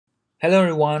Hello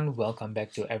everyone, welcome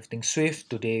back to Everything Swift.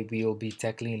 Today we will be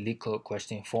tackling Leetcode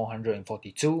question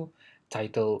 442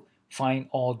 titled Find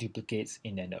all duplicates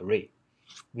in an array.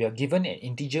 We are given an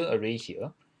integer array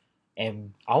here,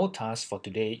 and our task for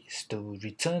today is to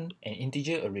return an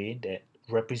integer array that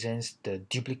represents the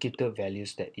duplicated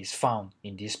values that is found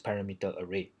in this parameter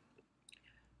array.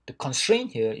 The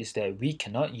constraint here is that we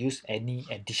cannot use any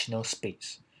additional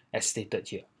space as stated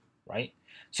here, right?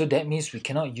 So that means we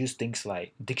cannot use things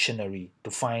like dictionary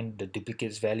to find the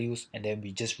duplicates values and then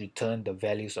we just return the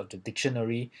values of the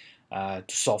dictionary to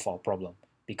solve our problem,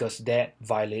 because that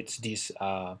violates this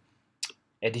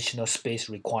additional space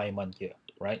requirement here,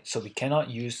 right? So we cannot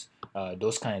use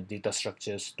those kind of data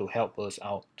structures to help us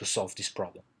out to solve this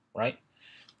problem, right?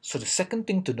 So the second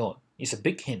thing to note is a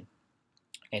big hint,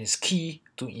 and it's key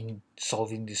to in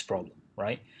solving this problem,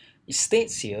 right? It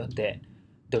states here that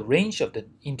the range of the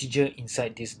integer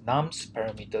inside this nums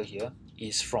parameter here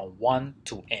is from 1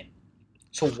 to n.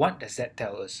 So what does that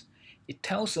tell us? It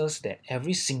tells us that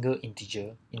every single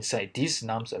integer inside this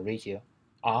nums array here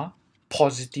are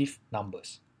positive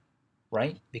numbers,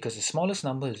 right? Because the smallest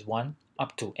number is 1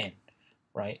 up to n,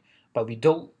 right? But we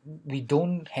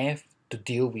don't have to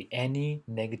deal with any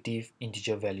negative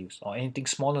integer values or anything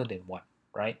smaller than 1,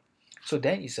 right? So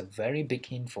that is a very big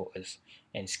hint for us,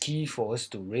 and it's key for us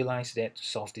to realize that to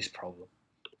solve this problem.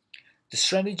 The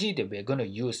strategy that we're going to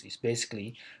use is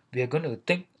basically we're going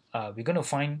to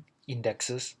find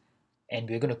indexes, and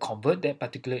we're going to convert that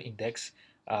particular index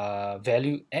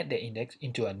value at the index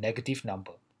into a negative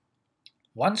number.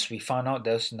 Once we found out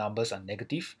those numbers are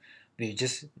negative,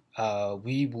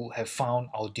 we will have found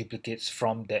our duplicates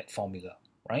from that formula,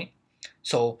 right?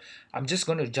 So I'm just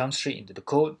going to jump straight into the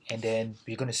code, and then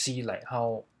we're going to see like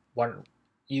what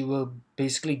it will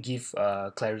basically give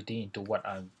clarity into what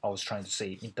I was trying to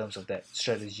say in terms of that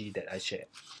strategy that I shared.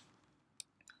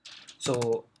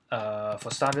 So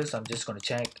for starters, I'm just going to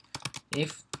check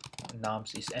if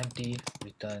nums is empty,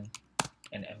 return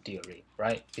an empty array,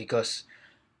 right? Because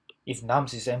if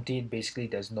nums is empty, basically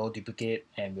there's no duplicate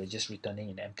and we're just returning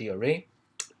an empty array.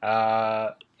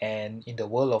 And in the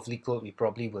world of Leetcode, we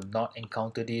probably will not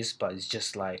encounter this, but it's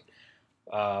just like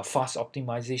fast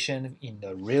optimization in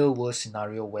the real world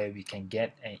scenario where we can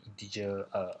get an integer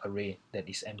array that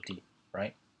is empty,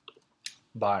 right?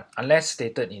 But unless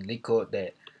stated in Leetcode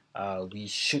that we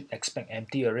should expect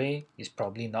empty array, is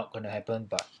probably not going to happen,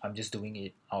 but I'm just doing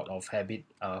it out of habit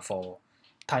for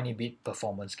tiny bit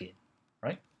performance gain,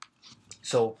 right?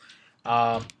 So,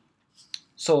 um,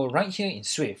 so right here in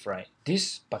Swift, right,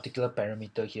 this particular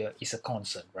parameter here is a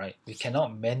constant, right? We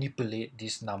cannot manipulate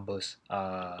these numbers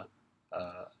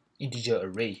integer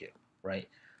array here, right?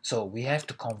 So we have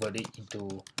to convert it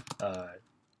into a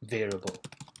variable,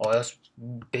 or else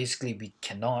basically we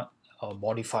cannot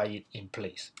modify it in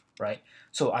place, right?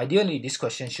 So ideally, this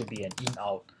question should be an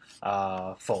in-out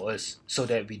for us, so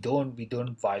that we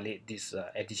don't violate this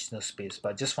additional space.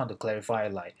 But just want to clarify,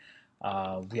 like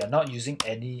we are not using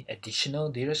any additional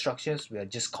data structures. We are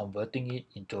just converting it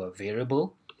into a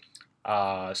variable.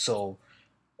 So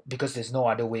because there's no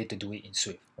other way to do it in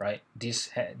Swift, right?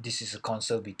 This is a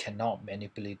concept we cannot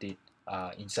manipulate it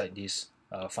inside this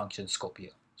function scope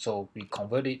here. So we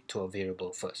convert it to a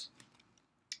variable first.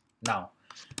 Now,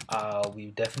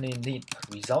 we definitely need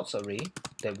a results array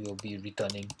that we will be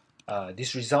returning.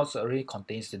 This results array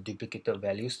contains the duplicated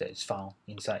values that is found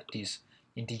inside this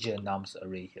integer nums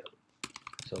array here.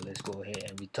 So let's go ahead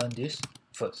and return this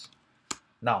first.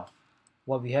 Now,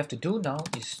 what we have to do now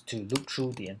is to look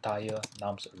through the entire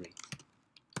nums array.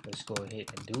 Let's go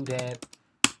ahead and do that.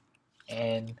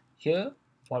 And here,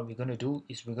 what we're going to do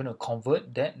is we're going to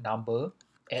convert that number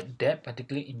at that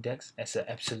particular index as an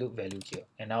absolute value here.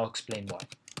 And I'll explain why.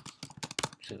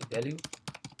 Absolute value,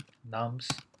 nums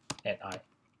at I,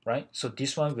 right? So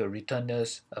this one will return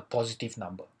us a positive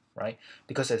number, right?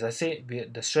 Because as I said,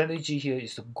 the strategy here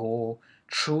is to go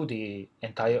through the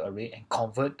entire array and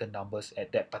convert the numbers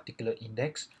at that particular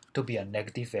index to be a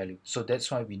negative value. So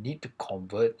that's why we need to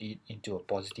convert it into a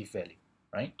positive value,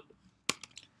 right?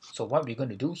 So what we're going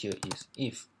to do here is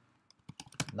if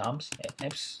nums at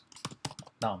x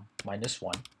num minus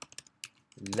 1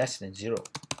 less than 0,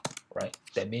 right?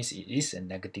 That means it is a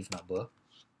negative number.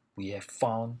 We have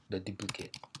found the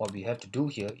duplicate. What we have to do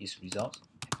here is results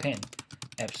append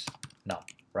x num,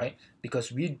 right?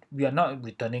 Because we are not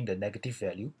returning the negative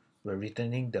value, we're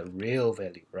returning the real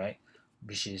value, right?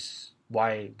 Which is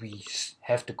why we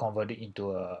have to convert it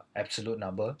into a absolute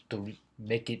number to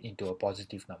make it into a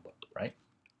positive number, right?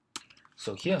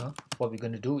 So here, what we're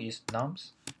going to do is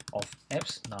nums of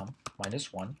x num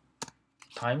minus 1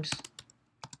 times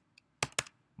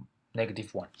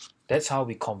negative 1. That's how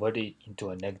we convert it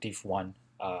into a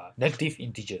negative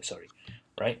integer, sorry,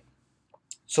 right?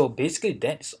 So basically,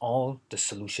 that's all the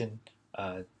solution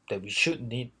that we should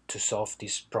need to solve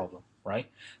this problem, right?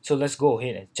 So let's go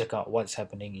ahead and check out what's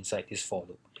happening inside this for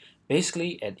loop.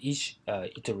 Basically, at each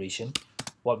iteration,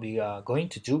 what we are going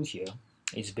to do here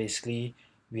is basically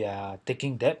we are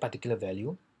taking that particular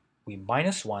value, we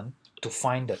minus 1 to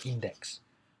find the index.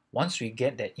 Once we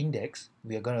get that index,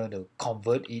 we are going to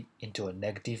convert it into a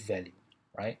negative value,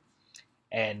 right?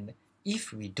 And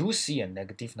if we do see a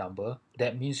negative number,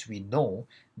 that means we know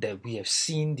that we have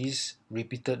seen this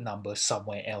repeated number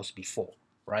somewhere else before,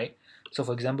 right? So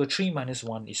for example, 3 minus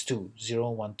 1 is 2,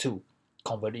 0, 1, 2.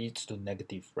 Convert it to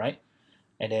negative, right?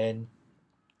 And then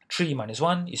 3 minus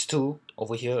 1 is 2.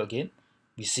 Over here again,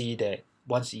 we see that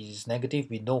once it is negative,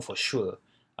 we know for sure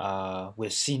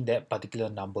we've seen that particular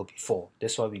number before.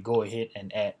 That's why we go ahead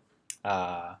and add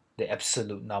the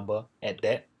absolute number at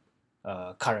that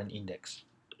current index,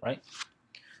 right?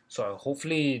 So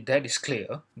hopefully that is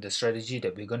clear, the strategy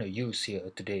that we're going to use here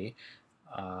today.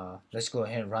 Let's go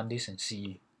ahead and run this and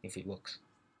see if it works.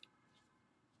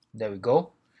 There we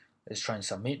go. Let's try and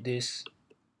submit this.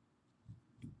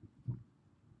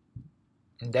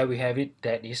 And there we have it.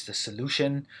 That is the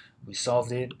solution. We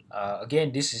solved it.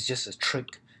 Again, this is just a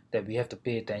trick that we have to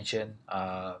pay attention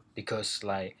because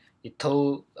like it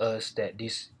told us that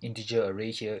this integer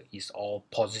array here is all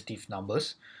positive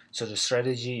numbers. So the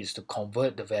strategy is to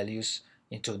convert the values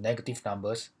into negative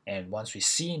numbers, and once we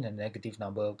see in a negative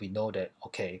number, we know that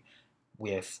okay,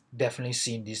 we have definitely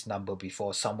seen this number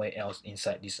before somewhere else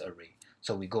inside this array.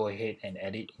 So we go ahead and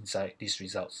add it inside this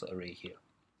results array here,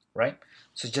 right?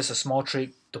 So just a small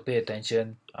trick to pay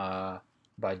attention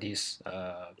by this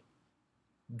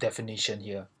definition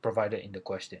here provided in the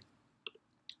question,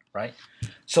 right?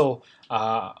 So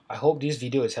I hope this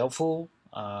video is helpful.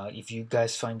 If you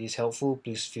guys find this helpful,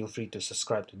 please feel free to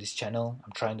subscribe to this channel.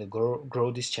 I'm trying to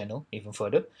grow this channel even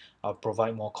further. I'll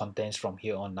provide more contents from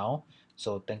here on now.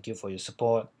 So thank you for your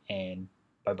support, and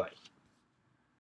bye bye.